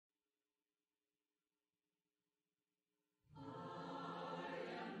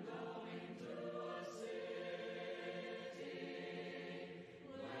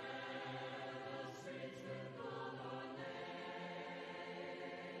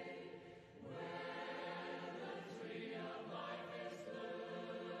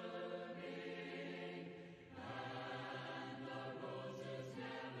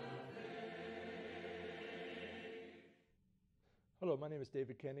Hello, my name is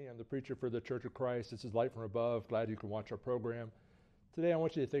David Kenny. I'm the preacher for the Church of Christ. This is Light from Above. Glad you can watch our program. Today I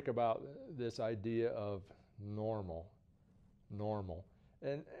want you to think about this idea of normal. Normal.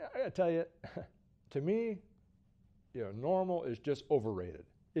 And I gotta tell you, to me, normal is just overrated.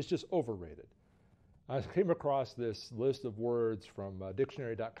 It's just overrated. I came across this list of words from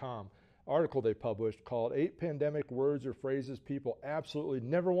dictionary.com, article they published called 8 Pandemic Words or Phrases People Absolutely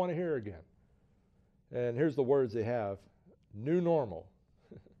Never Want to Hear Again. And here's the words they have. New normal,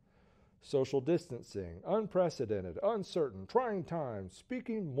 social distancing, unprecedented, uncertain, trying times,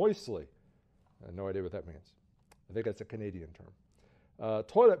 speaking moistly. I have no idea what that means. I think that's a Canadian term.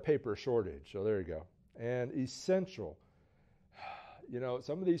 Toilet paper shortage, so there you go. And essential.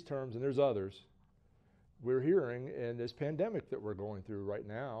 Some of these terms, and there's others, we're hearing in this pandemic that we're going through right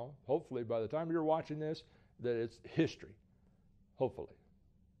now. Hopefully, by the time you're watching this, that it's history. Hopefully.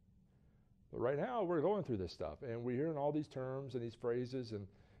 But right now, we're going through this stuff, and we're hearing all these terms and these phrases, and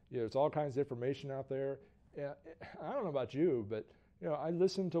there's all kinds of information out there. And I don't know about you, but I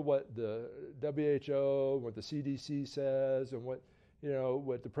listen to what the WHO, what the CDC says, and what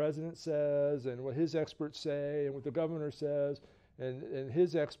the president says, and what his experts say, and what the governor says, and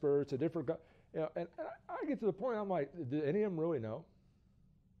his experts, and different. And I get to the point, I'm like, do any of them really know?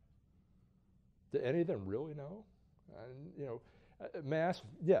 Do any of them really know? And mask,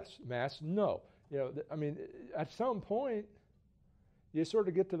 yes. Mask, no. At some point, you sort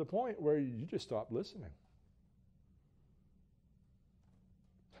of get to the point where you just stop listening.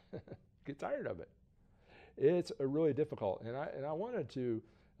 Get tired of it. It's really difficult. And I wanted to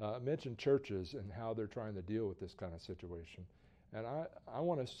mention churches and how they're trying to deal with this kind of situation. And I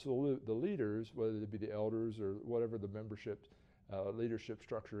want to salute the leaders, whether they be the elders or whatever the membership leadership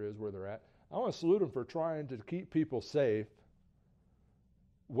structure is where they're at. I want to salute them for trying to keep people safe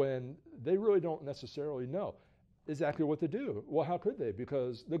when they really don't necessarily know exactly what to do. Well, how could they?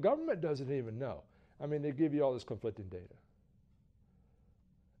 Because the government doesn't even know. They give you all this conflicting data.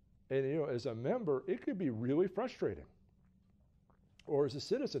 And, as a member, it could be really frustrating. Or as a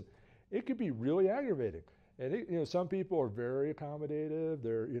citizen, it could be really aggravating. And, some people are very accommodative.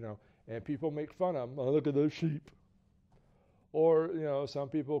 They're, and people make fun of them. Oh, look at those sheep. Or, some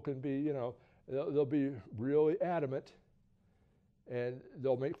people can be, they'll be really adamant. And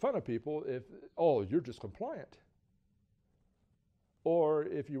they'll make fun of people if, oh, you're just compliant. Or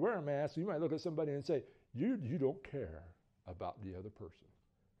if you wear a mask, you might look at somebody and say, you don't care about the other person.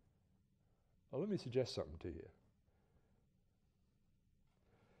 Well, let me suggest something to you.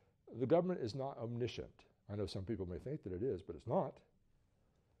 The government is not omniscient. I know some people may think that it is, but it's not.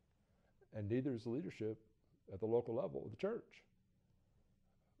 And neither is the leadership at the local level of the church.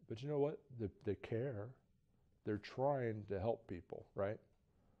 But you know what? They care. They're trying to help people, right?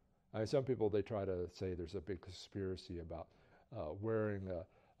 Some people, they try to say there's a big conspiracy about wearing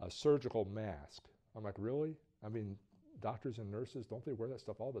a surgical mask. I'm like, really? Doctors and nurses, don't they wear that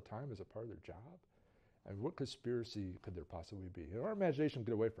stuff all the time as a part of their job? What conspiracy could there possibly be? Our imagination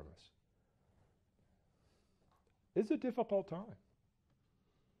get away from us. It's a difficult time.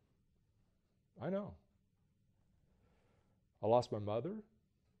 I know. I lost my mother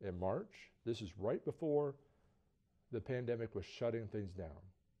in March. This is right before the pandemic was shutting things down.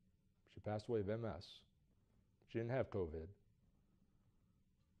 She passed away of MS. She didn't have COVID.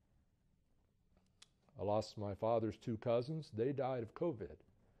 I lost my father's 2 cousins. They died of COVID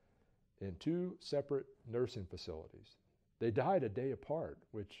in 2 separate nursing facilities. They died a day apart,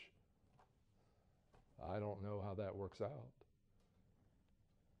 which I don't know how that works out.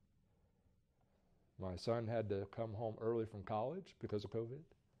 My son had to come home early from college because of COVID.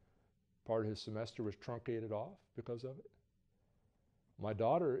 Part of his semester was truncated off because of it. My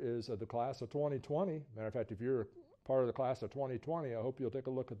daughter is of the class of 2020. Matter of fact, if you're part of the class of 2020, I hope you'll take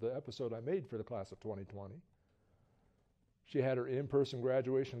a look at the episode I made for the class of 2020. She had her in-person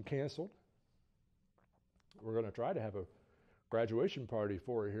graduation canceled. We're going to try to have a graduation party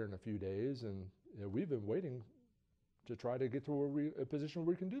for her here in a few days, and we've been waiting to try to get to a position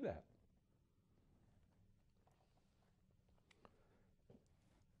where we can do that.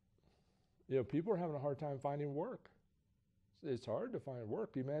 People are having a hard time finding work. It's hard to find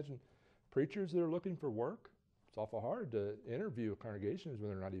work. You imagine preachers that are looking for work. It's awful hard to interview congregations when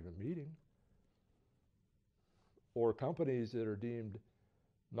they're not even meeting. Or companies that are deemed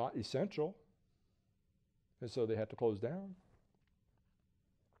not essential, and so they have to close down.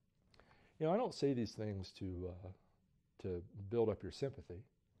 I don't say these things to build up your sympathy.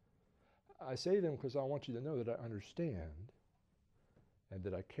 I say them because I want you to know that I understand and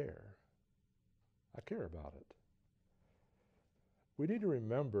that I care. I care about it. We need to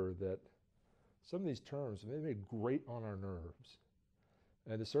remember that some of these terms, they may grate on our nerves.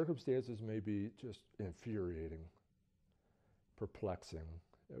 And the circumstances may be just infuriating, perplexing.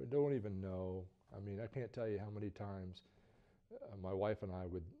 We don't even know. I mean, I can't tell you how many times my wife and I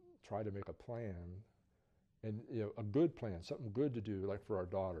would try to make a plan, and a good plan, something good to do, like for our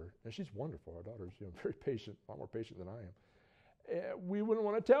daughter. And she's wonderful. Our daughter's very patient, a lot more patient than I am. And we wouldn't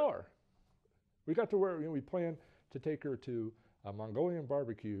want to tell her. We got to where we planned to take her to a Mongolian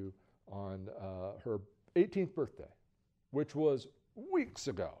barbecue on her 18th birthday, which was weeks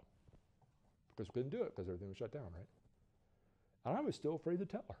ago, because we couldn't do it because everything was shut down, right? And I was still afraid to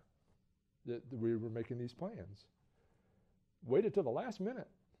tell her that we were making these plans. Waited till the last minute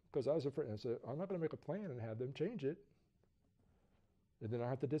because I was afraid. I said, I'm not going to make a plan and have them change it. And then I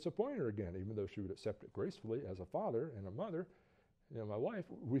have to disappoint her again, even though she would accept it gracefully as a father and a mother. My wife,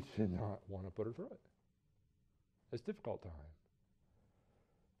 we did not want to put her through it. It's a difficult time.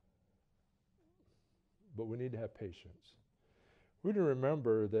 But we need to have patience. We need to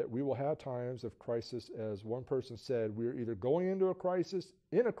remember that we will have times of crisis. As one person said, we are either going into a crisis,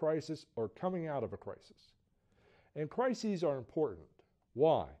 in a crisis, or coming out of a crisis. And crises are important.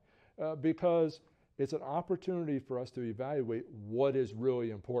 Why? Because it's an opportunity for us to evaluate what is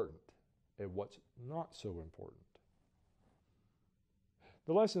really important and what's not so important.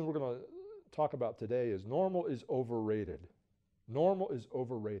 The lesson we're going to talk about today is normal is overrated. Normal is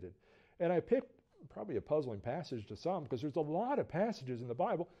overrated. And I picked probably a puzzling passage to some because there's a lot of passages in the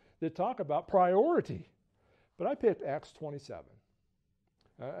Bible that talk about priority. But I picked Acts 27.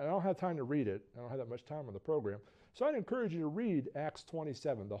 I don't have time to read it. I don't have that much time on the program. So I'd encourage you to read Acts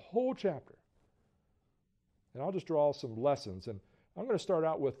 27, the whole chapter. And I'll just draw some lessons. And I'm going to start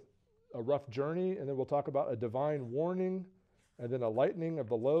out with a rough journey, and then we'll talk about a divine warning, and then a lightening of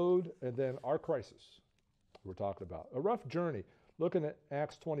the load, and then our crisis we're talking about. A rough journey, looking at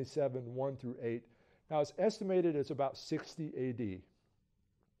Acts 27, 1 through 8. Now, it's estimated it's about 60 A.D.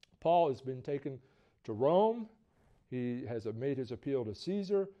 Paul has been taken to Rome. He has made his appeal to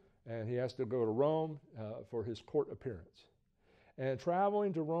Caesar, and he has to go to Rome for his court appearance. And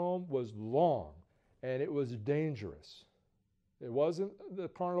traveling to Rome was long, and it was dangerous. It wasn't the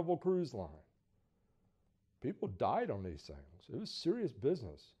Carnival Cruise Line. People died on these things. It was serious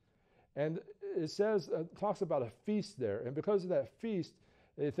business. And it says, talks about a feast there. And because of that feast,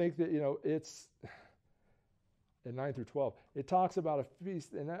 they think that, it's, in 9 through 12, it talks about a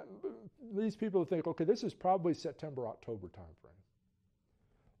feast. And that leads people to think, okay, this is probably September, October time frame.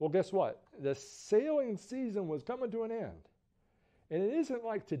 Well, guess what? The sailing season was coming to an end. And it isn't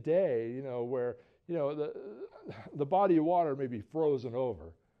like today, where, the body of water may be frozen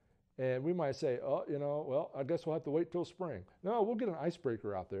over. And we might say, well, I guess we'll have to wait till spring. No, we'll get an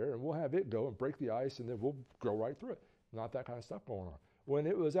icebreaker out there and we'll have it go and break the ice and then we'll go right through it. Not that kind of stuff going on. When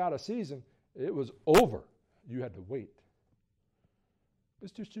it was out of season, it was over. You had to wait.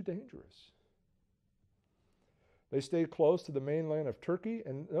 It's just too dangerous. They stayed close to the mainland of Turkey.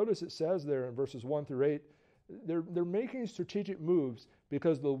 And notice it says there in verses 1 through 8, they're making strategic moves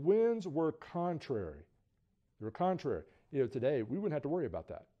because the winds were contrary. They were contrary. Today, we wouldn't have to worry about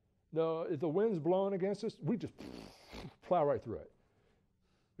that. No, if the wind's blowing against us, we just plow right through it.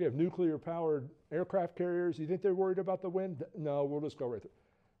 We have nuclear-powered aircraft carriers. You think they're worried about the wind? No, we'll just go right through.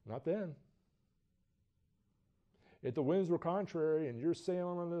 Not then. If the winds were contrary and you're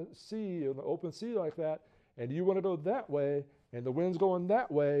sailing on the sea, on the open sea like that, and you want to go that way, and the wind's going that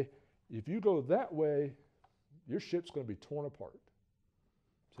way, if you go that way, your ship's going to be torn apart.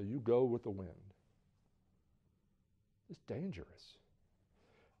 So you go with the wind. It's dangerous.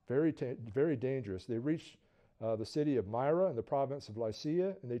 Very dangerous. They reach the city of Myra in the province of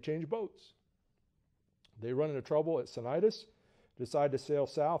Lycia, and they change boats. They run into trouble at Cnidus, decide to sail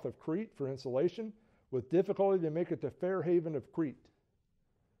south of Crete for insulation. With difficulty, they make it to Fair Haven of Crete.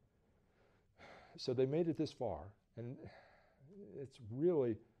 So they made it this far, and it's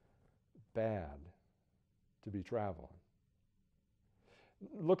really bad to be traveling.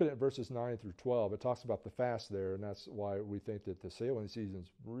 Looking at verses 9 through 12, it talks about the fast there, and that's why we think that the sailing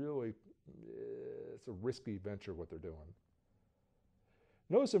season's really, it's a risky venture what they're doing.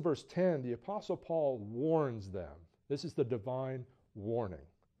 Notice in verse 10, the Apostle Paul warns them. This is the divine warning.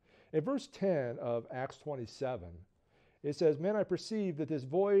 In verse 10 of Acts 27, it says, "Men, I perceive that this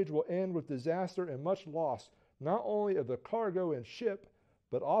voyage will end with disaster and much loss, not only of the cargo and ship,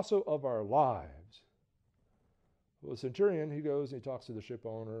 but also of our lives." Well, the centurion, he goes and he talks to the ship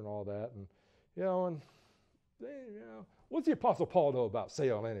owner and all that, and what's the Apostle Paul know about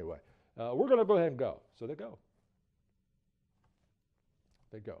sailing anyway? We're going to go ahead and go. So they go.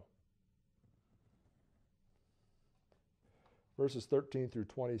 They go. Verses 13 through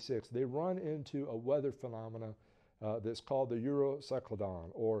 26, they run into a weather phenomena that's called the Eurocyclodon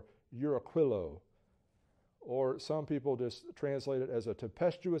or Euroquilo, or some people just translate it as a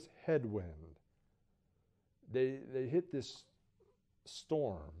tempestuous headwind. They hit this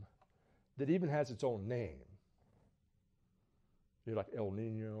storm that even has its own name. You're like El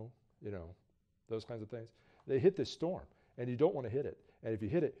Nino, those kinds of things. They hit this storm, and you don't want to hit it. And if you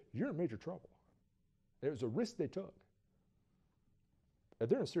hit it, you're in major trouble. It was a risk they took. And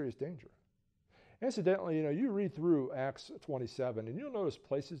they're in serious danger. Incidentally, you read through Acts 27, and you'll notice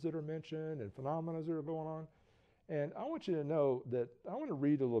places that are mentioned and phenomena that are going on. And I want you to know that I want to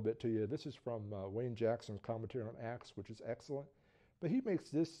read a little bit to you. This is from Wayne Jackson's commentary on Acts, which is excellent. But he makes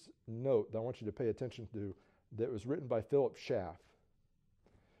this note that I want you to pay attention to that was written by Philip Schaff.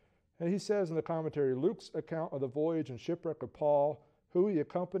 And he says in the commentary, Luke's account of the voyage and shipwreck of Paul, who he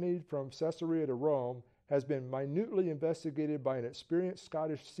accompanied from Caesarea to Rome, has been minutely investigated by an experienced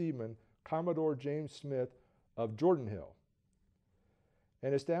Scottish seaman, Commodore James Smith of Jordanhill,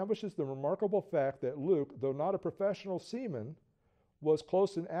 and establishes the remarkable fact that Luke, though not a professional seaman, was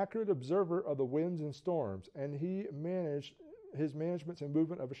close and accurate observer of the winds and storms, and his management and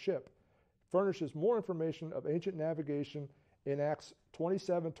movement of a ship furnishes more information of ancient navigation in Acts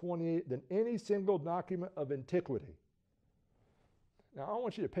 27-28 than any single document of antiquity. Now, I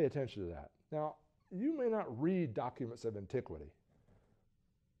want you to pay attention to that. Now, you may not read documents of antiquity,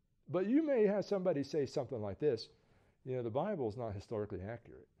 but you may have somebody say something like this, the Bible is not historically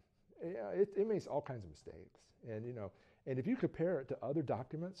accurate. It makes all kinds of mistakes. And if you compare it to other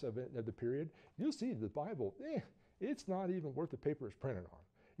documents of the period, you'll see the Bible, it's not even worth the paper it's printed on.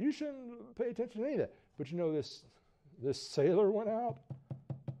 You shouldn't pay attention to any of that. But this sailor went out,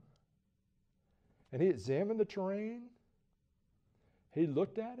 and he examined the terrain. He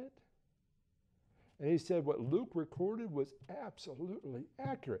looked at it, and he said what Luke recorded was absolutely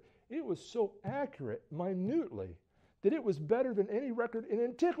accurate. It was so accurate, minutely, that it was better than any record in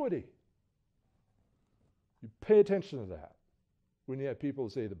antiquity. You pay attention to that when you have people who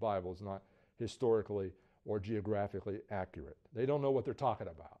say the Bible is not historically or geographically accurate. They don't know what they're talking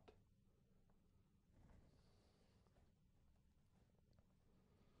about.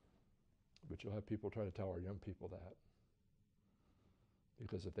 But you'll have people try to tell our young people that.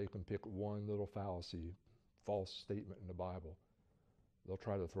 Because if they can pick one little fallacy, false statement in the Bible, they'll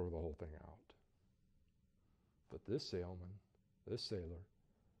try to throw the whole thing out. But this sailor,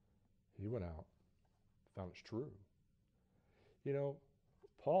 he went out, found it's true.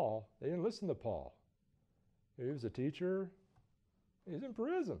 Paul, they didn't listen to Paul. He was a teacher. He's in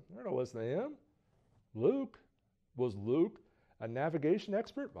prison. They're not listening to him. Was Luke a navigation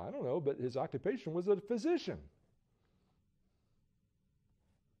expert? I don't know, but his occupation was a physician.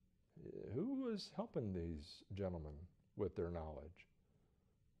 Who was helping these gentlemen with their knowledge?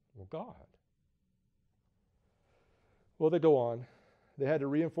 Well, God. Well, they go on. They had to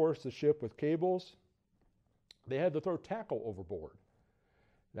reinforce the ship with cables. They had to throw tackle overboard.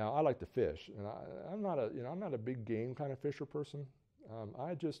 Now, I like to fish, and I'm not a big game kind of fisher person.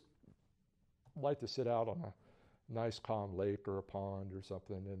 I just like to sit out on a nice calm lake or a pond or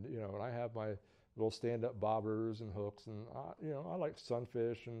something, and I have my little stand-up bobbers and hooks, and I like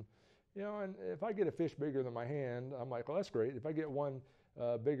sunfish, and and if I get a fish bigger than my hand, I'm like, well, that's great. If I get one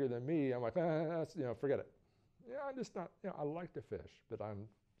bigger than me, I'm like, that's forget it. I'm just not. I like to fish, but I'm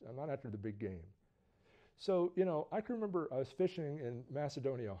not after the big game. So, I can remember I was fishing in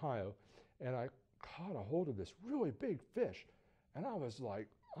Macedonia, Ohio, and I caught a hold of this really big fish, and I was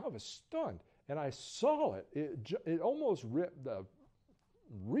stunned, and I saw it. It almost ripped the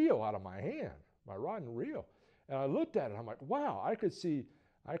reel out of my hand, my rod and reel, and I looked at it. I'm like, wow! I could see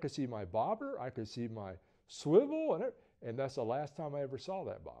my bobber, I could see my swivel, and that's the last time I ever saw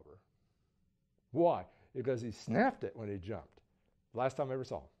that bobber. Why? Because he snapped it when he jumped. Last time I ever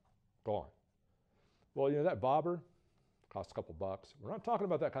saw him, gone. Well, that bobber costs a couple bucks. We're not talking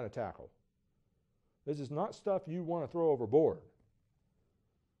about that kind of tackle. This is not stuff you want to throw overboard.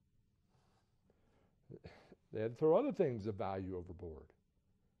 They had to throw other things of value overboard.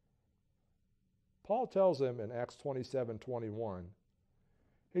 Paul tells them in Acts 27:21,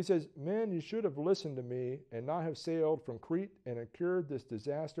 he says, men, you should have listened to me and not have sailed from Crete and incurred this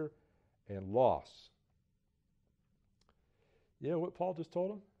disaster and loss. You know what Paul just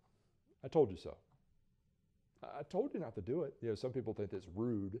told them? I told you so. I told you not to do it. Some people think it's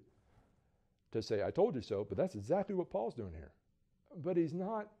rude to say, I told you so, but that's exactly what Paul's doing here. But he's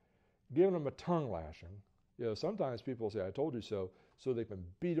not giving them a tongue lashing. Sometimes people say, I told you so they can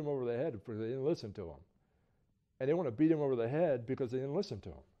beat him over the head because they didn't listen to him. And they want to beat him over the head because they didn't listen to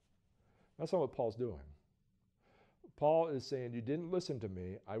him. That's not what Paul's doing. Paul is saying, you didn't listen to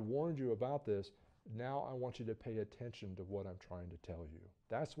me. I warned you about this. Now I want you to pay attention to what I'm trying to tell you.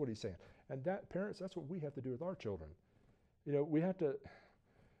 That's what he's saying. And that, parents, that's what we have to do with our children. You know, we have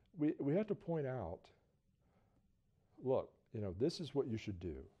to point out, look, you know, this is what you should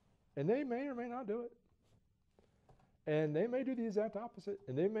do. And they may or may not do it. And they may do the exact opposite.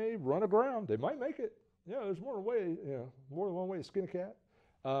 And they may run aground. They might make it. Yeah, there's more than one way to skin a cat.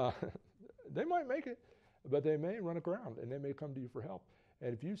 They might make it, but they may run aground and they may come to you for help.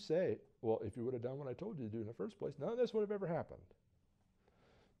 And if you say, well, if you would have done what I told you to do in the first place, none of this would have ever happened.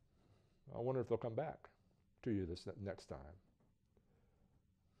 I wonder if they'll come back to you this next time.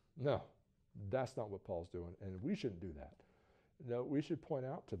 No, that's not what Paul's doing, and we shouldn't do that. No, we should point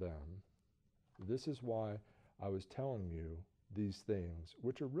out to them, this is why I was telling you these things,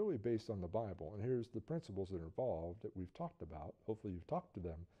 which are really based on the Bible. And here's the principles that are involved that we've talked about. Hopefully you've talked to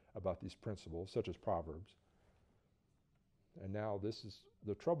them about these principles, such as Proverbs. And now this is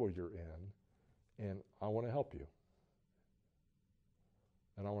the trouble you're in, and I want to help you.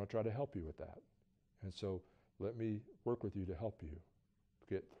 And I want to try to help you with that. And so let me work with you to help you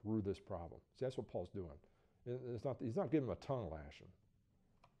get through this problem. See, that's what Paul's doing. He's not giving them a tongue lashing.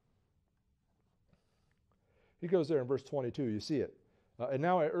 He goes there in verse 22, you see it. And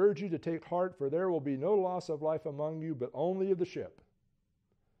now I urge you to take heart, for there will be no loss of life among you, but only of the ship.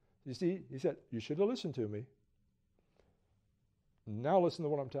 You see, he said, you should have listened to me. Now listen to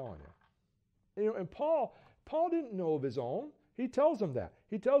what I'm telling you. You know, and Paul didn't know of his own. He tells them that.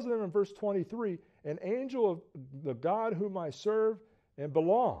 He tells them in verse 23, an angel of the God whom I serve and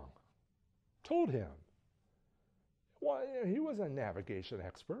belong told him. Well, you know, he wasn't a navigation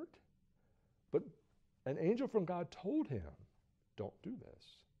expert, but an angel from God told him, don't do this.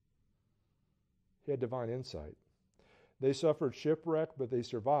 He had divine insight. They suffered shipwreck, but they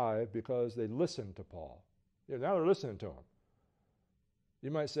survived because they listened to Paul. You know, now they're listening to him.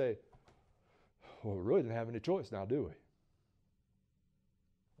 You might say, well, we really didn't have any choice now, do we?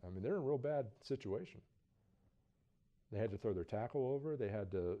 I mean, they're in a real bad situation. They had to throw their tackle over. They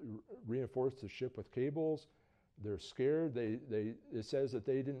had to reinforce the ship with cables. They're scared. It says that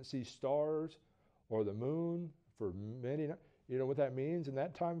they didn't see stars or the moon for many nights. You know what that means in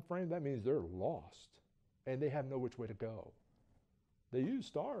that time frame? That means they're lost and they have no which way to go. They use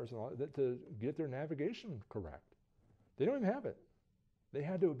stars and all that to get their navigation correct. They don't even have it. They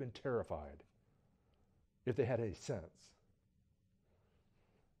had to have been terrified if they had any sense.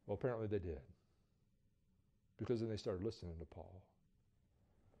 Well, apparently they did, because then they started listening to Paul.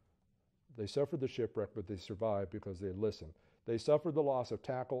 They suffered the shipwreck, but they survived because they listened. They suffered the loss of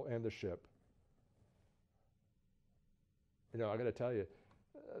tackle and the ship. You know, I got to tell you,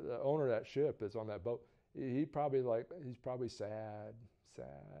 the owner of that ship that's on that boat, he's probably sad.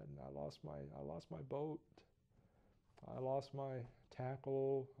 I lost my boat. I lost my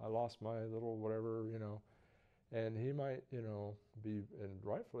tackle. I lost my little whatever, you know. And he might, you know, be, and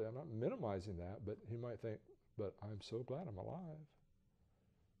rightfully, I'm not minimizing that, but he might think, but I'm so glad I'm alive.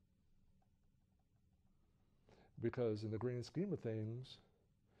 Because in the grand scheme of things,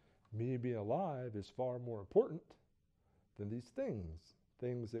 me being alive is far more important than these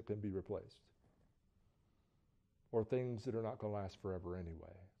things that can be replaced, or things that are not going to last forever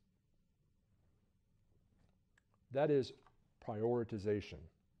anyway. That is prioritization.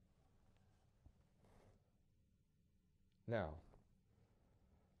 Now,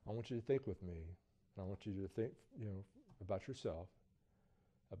 I want you to think with me, and I want you to think, you know, about yourself,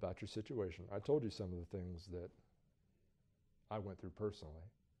 about your situation. I told you some of the things that I went through personally.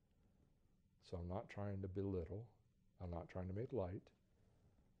 So I'm not trying to belittle. I'm not trying to make light.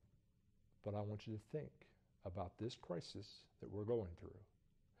 But I want you to think about this crisis that we're going through.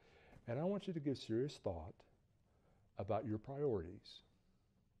 And I want you to give serious thought about your priorities,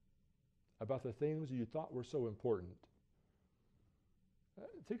 about the things you thought were so important.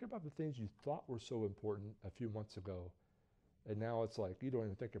 Think about the things you thought were so important a few months ago, and now it's like you don't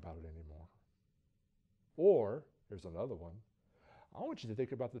even think about it anymore. Or, here's another one, I want you to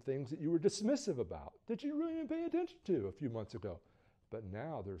think about the things that you were dismissive about, that you really didn't pay attention to a few months ago, but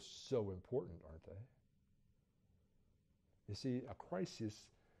now they're so important, aren't they? You see, a crisis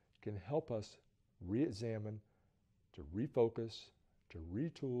can help us re-examine, to refocus, to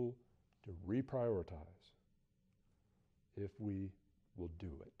retool, to reprioritize, if we will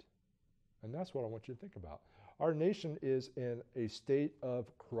do it. And that's what I want you to think about. Our nation is in a state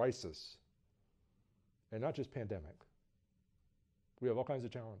of crisis, and not just pandemic. We have all kinds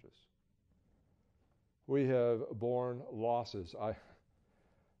of challenges. We have borne losses. I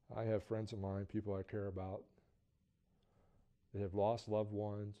have friends of mine, people I care about, that have lost loved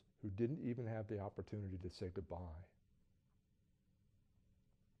ones who didn't even have the opportunity to say goodbye.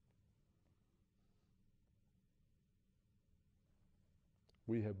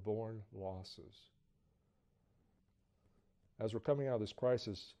 We have borne losses. As we're coming out of this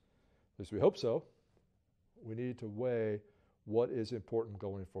crisis, at least we hope so, we need to weigh what is important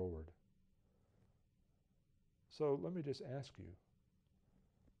going forward. So let me just ask you,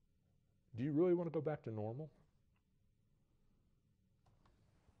 do you really want to go back to normal?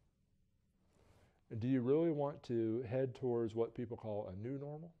 And do you really want to head towards what people call a new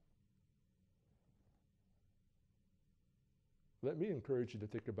normal? Let me encourage you to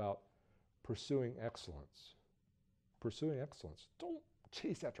think about pursuing excellence. Pursuing excellence. Don't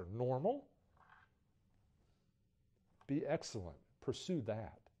chase after normal. Be excellent. Pursue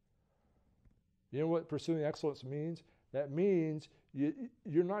that. You know what pursuing excellence means? That means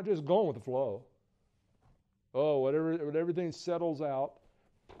you're not just going with the flow. Oh, when everything settles out,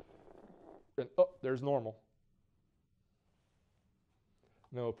 and there's normal.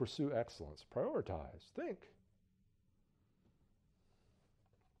 No, pursue excellence. Prioritize. Think.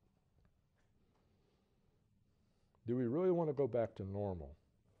 Do we really want to go back to normal?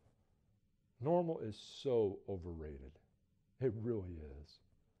 Normal is so overrated. It really is.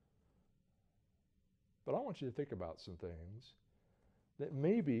 But I want you to think about some things that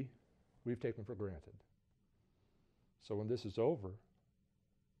maybe we've taken for granted. So when this is over,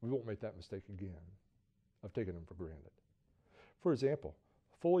 we won't make that mistake again of taking them for granted. For example,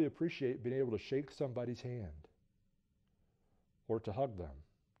 fully appreciate being able to shake somebody's hand or to hug them,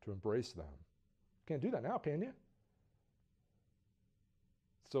 to embrace them. Can't do that now, can you?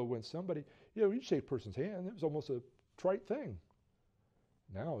 So when somebody, you shake a person's hand, it was almost a trite thing.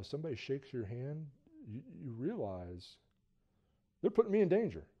 Now, if somebody shakes your hand, you realize they're putting me in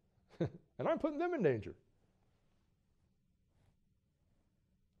danger. And I'm putting them in danger.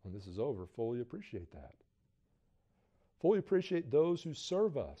 When this is over, fully appreciate that. Fully appreciate those who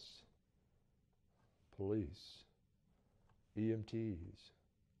serve us. Police, EMTs,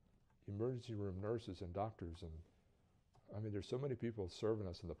 emergency room nurses and doctors. And there's so many people serving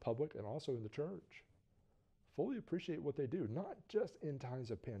us in the public and also in the church. Fully appreciate what they do, not just in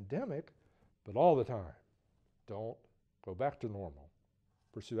times of pandemic, but all the time. Don't go back to normal.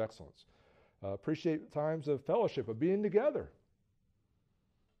 Pursue excellence. Appreciate times of fellowship, of being together.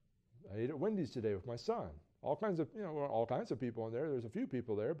 I ate at Wendy's today with my son. All kinds of people in there. There's a few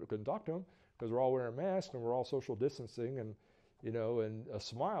people there, but couldn't talk to them because we're all wearing masks and we're all social distancing, and and a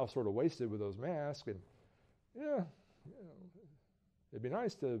smile sort of wasted with those masks. And it'd be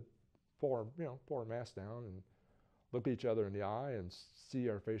nice to pour a mask down and look each other in the eye and see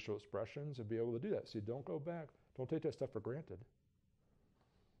our facial expressions and be able to do that. So don't go back. Don't take that stuff for granted.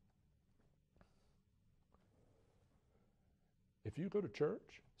 If you go to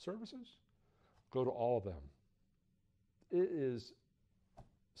church services, go to all of them. It is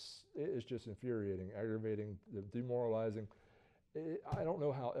just infuriating, aggravating, demoralizing. I don't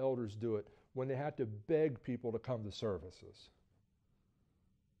know how elders do it when they have to beg people to come to services,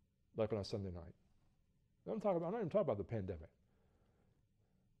 like on a Sunday night. I'm not even talking about the pandemic.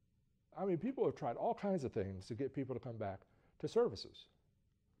 People have tried all kinds of things to get people to come back to services.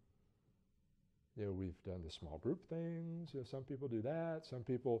 We've done the small group things. Some people do that. Some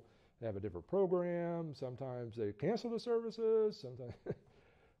people have a different program. Sometimes they cancel the services. Sometimes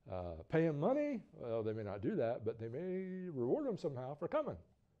pay them money. Well, they may not do that, but they may reward them somehow for coming.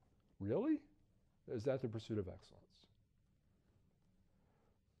 Really? Is that the pursuit of excellence?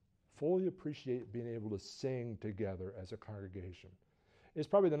 Fully appreciate being able to sing together as a congregation. It's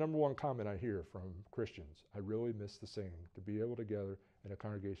probably the number one comment I hear from Christians. I really miss the singing, to be able to gather in a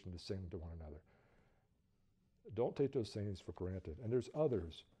congregation to sing to one another. Don't take those things for granted. And there's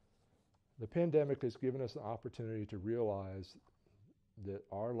others. The pandemic has given us an opportunity to realize that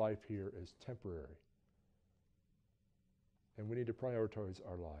our life here is temporary. And we need to prioritize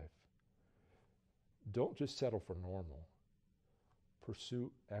our life. Don't just settle for normal.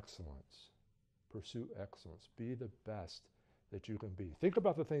 Pursue excellence. Pursue excellence. Be the best that you can be. Think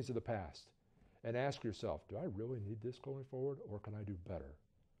about the things of the past and ask yourself, do I really need this going forward, or can I do better?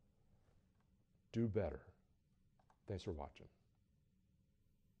 Do better. Thanks for watching.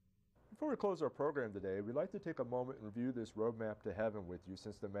 Before we close our program today, we'd like to take a moment and review this roadmap to heaven with you,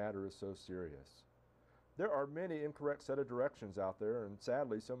 since the matter is so serious. There are many incorrect set of directions out there, and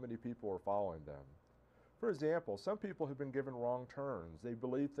sadly so many people are following them. For example, some people have been given wrong turns. They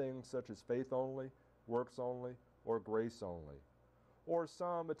believe things such as faith only, works only, or grace only. Or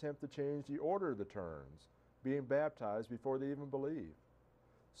some attempt to change the order of the turns, being baptized before they even believe.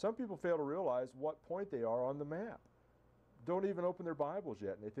 Some people fail to realize what point they are on the map. Don't even open their Bibles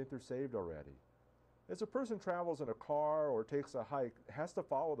yet, and they think they're saved already. As a person travels in a car or takes a hike, has to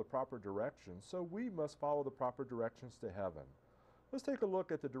follow the proper directions, so we must follow the proper directions to heaven. Let's take a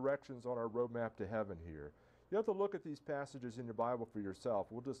look at the directions on our roadmap to heaven here. You have to look at these passages in your Bible for yourself.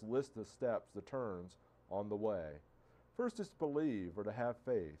 We'll just list the steps, the turns on the way. First is to believe or to have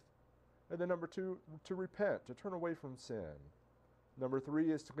faith. And then number 2, to repent, to turn away from sin. Number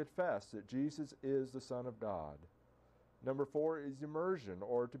 3 is to confess that Jesus is the Son of God. Number 4 is immersion,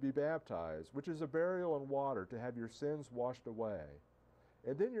 or to be baptized, which is a burial in water to have your sins washed away.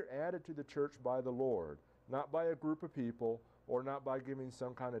 And then you're added to the church by the Lord, not by a group of people, or not by giving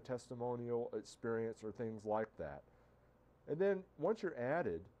some kind of testimonial experience or things like that. And then once you're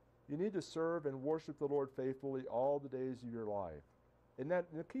added, you need to serve and worship the Lord faithfully all the days of your life. And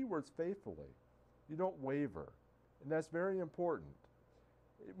the key word's faithfully. You don't waver. And that's very important.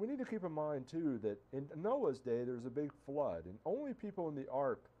 We need to keep in mind, too, that in Noah's day there was a big flood, and only people in the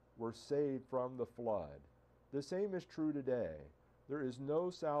ark were saved from the flood. The same is true today. There is no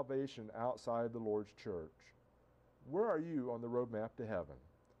salvation outside the Lord's church. Where are you on the roadmap to heaven?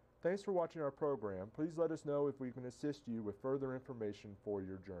 Thanks for watching our program. Please let us know if we can assist you with further information for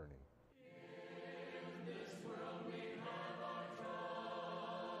your journey.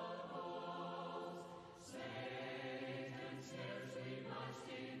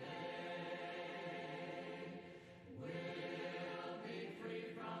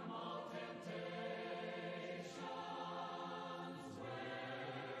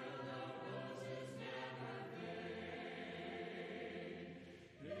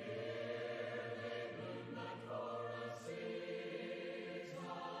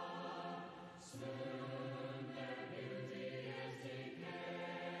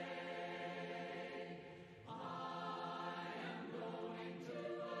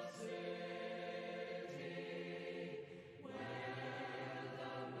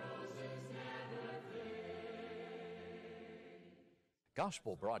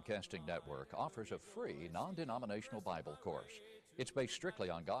 Gospel Broadcasting Network offers a free, non-denominational Bible course. It's based strictly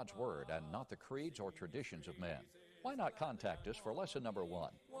on God's Word and not the creeds or traditions of men. Why not contact us for lesson number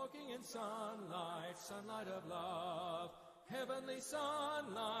 1? Walking in sunlight, sunlight of love, heavenly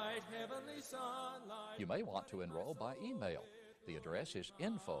sunlight, heavenly sunlight. You may want to enroll by email. The address is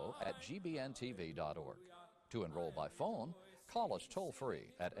info@gbntv.org. To enroll by phone, call us toll-free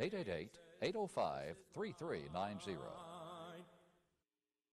at 888-805-3390.